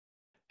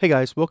Hey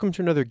guys, welcome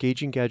to another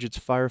Gauging Gadgets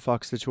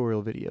Firefox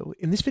tutorial video.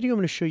 In this video, I'm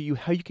going to show you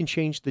how you can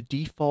change the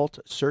default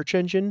search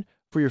engine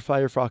for your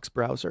Firefox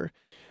browser.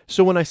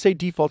 So when I say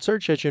default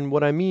search engine,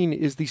 what I mean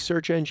is the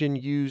search engine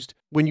used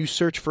when you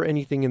search for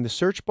anything in the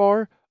search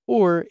bar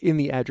or in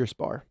the address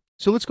bar.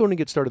 So let's go and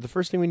get started. The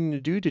first thing we need to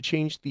do to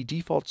change the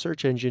default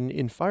search engine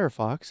in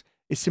Firefox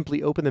is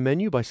simply open the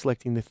menu by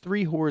selecting the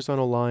three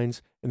horizontal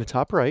lines in the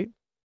top right.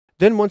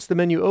 Then once the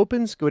menu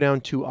opens, go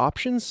down to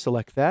Options,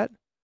 select that.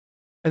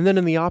 And then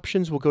in the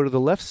options, we'll go to the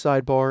left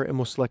sidebar and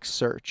we'll select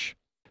search.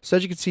 So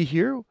as you can see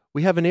here,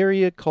 we have an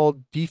area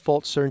called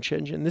default search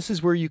engine. This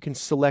is where you can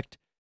select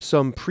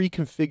some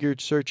pre-configured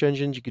search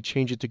engines. You could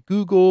change it to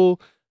Google,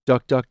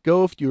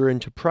 DuckDuckGo if you're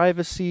into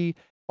privacy,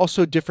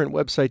 also different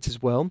websites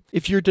as well.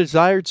 If your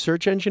desired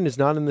search engine is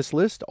not in this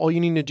list, all you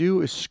need to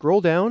do is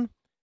scroll down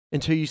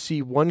until you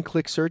see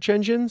one-click search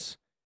engines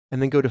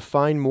and then go to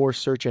find more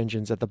search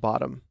engines at the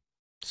bottom.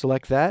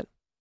 Select that.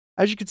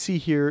 As you can see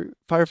here,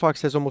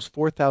 Firefox has almost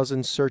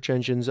 4,000 search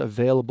engines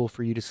available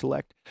for you to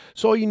select.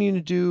 So all you need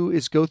to do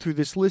is go through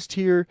this list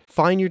here,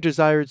 find your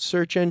desired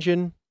search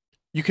engine.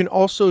 You can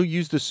also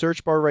use the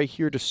search bar right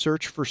here to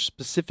search for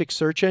specific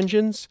search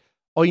engines.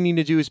 All you need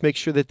to do is make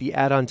sure that the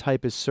add-on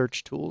type is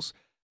search tools.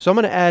 So I'm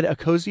going to add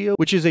Ecosia,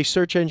 which is a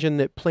search engine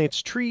that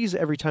plants trees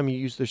every time you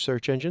use the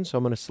search engine. So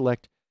I'm going to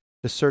select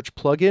the search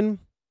plugin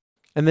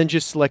and then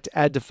just select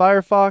add to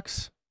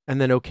Firefox and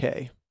then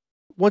OK.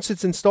 Once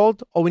it's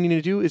installed, all we need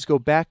to do is go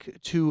back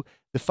to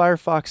the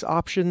Firefox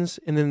options,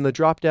 and then in the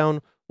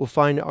drop-down, we'll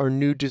find our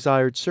new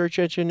desired search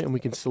engine, and we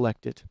can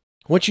select it.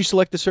 Once you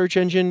select the search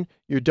engine,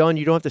 you're done.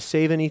 You don't have to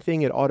save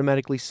anything. It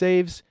automatically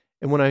saves.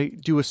 And when I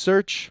do a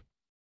search,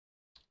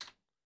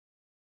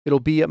 it'll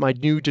be at my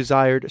new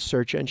desired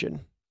search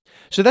engine.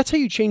 So that's how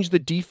you change the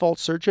default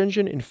search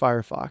engine in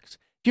Firefox.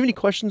 If you have any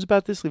questions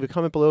about this, leave a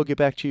comment below. I'll get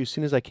back to you as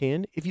soon as I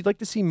can. If you'd like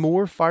to see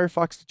more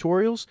Firefox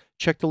tutorials,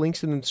 check the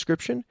links in the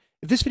description.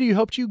 If this video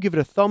helped you, give it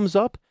a thumbs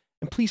up,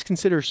 and please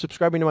consider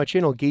subscribing to my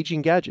channel,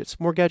 Gauging Gadgets,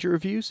 more gadget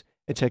reviews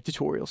and tech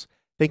tutorials.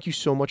 Thank you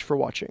so much for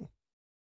watching.